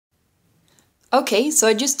Okay, so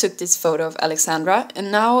I just took this photo of Alexandra and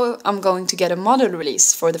now I'm going to get a model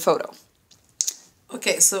release for the photo.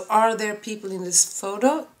 Okay, so are there people in this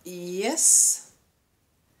photo? Yes.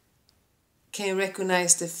 Can you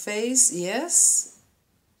recognize the face? Yes.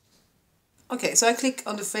 Okay, so I click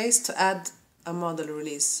on the face to add a model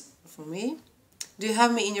release for me. Do you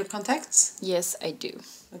have me in your contacts? Yes, I do.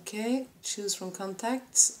 Okay, choose from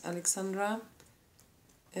contacts, Alexandra.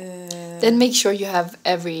 Then make sure you have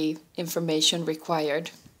every information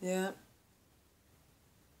required. Yeah.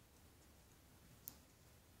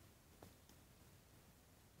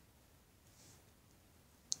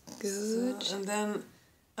 Good. So, and then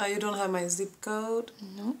you don't have my zip code.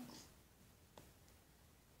 No.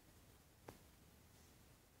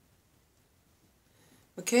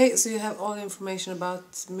 Okay, so you have all the information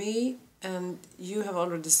about me and you have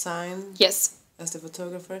already signed. Yes. As the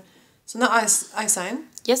photographer. So now I sign.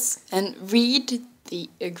 Yes, and read the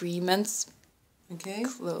agreements Okay.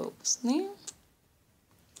 closely.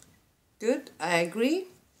 Good, I agree.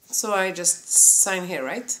 So I just sign here,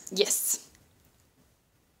 right? Yes.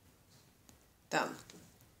 Done.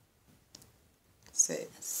 Save.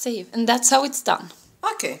 Save. And that's how it's done.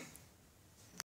 Okay.